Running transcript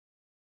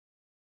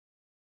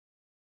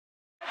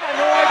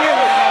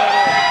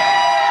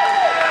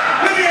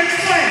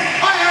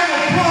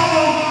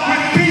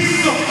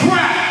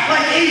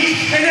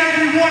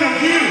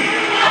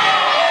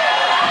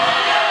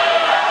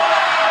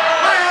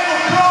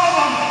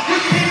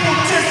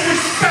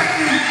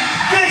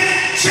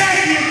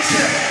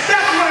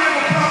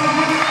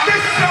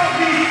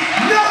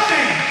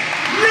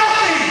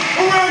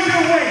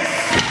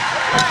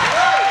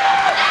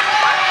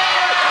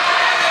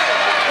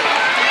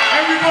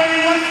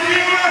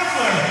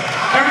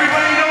wrestler.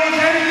 Everybody knows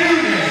how to do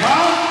this,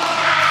 huh?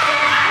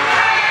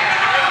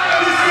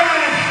 This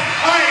guy,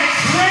 I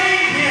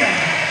trained him,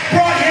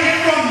 brought him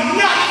from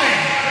nothing.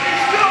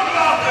 He's still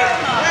nothing.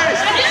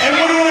 And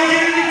what do I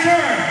get in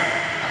return?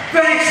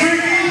 Thanks,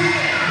 Ricky?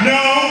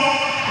 No.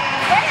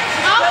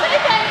 I'll say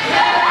thanks.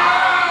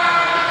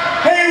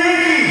 Hey,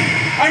 Ricky,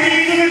 I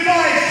need some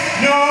advice.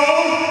 No,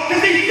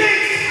 because he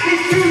thinks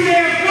he's too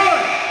damn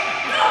good.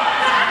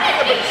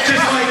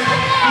 Just like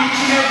each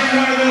and every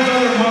one of those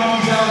other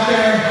monkeys out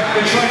there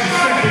that try to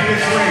step in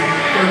this ring.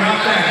 They're not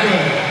that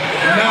good.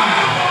 Not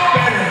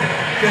better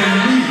than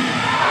me.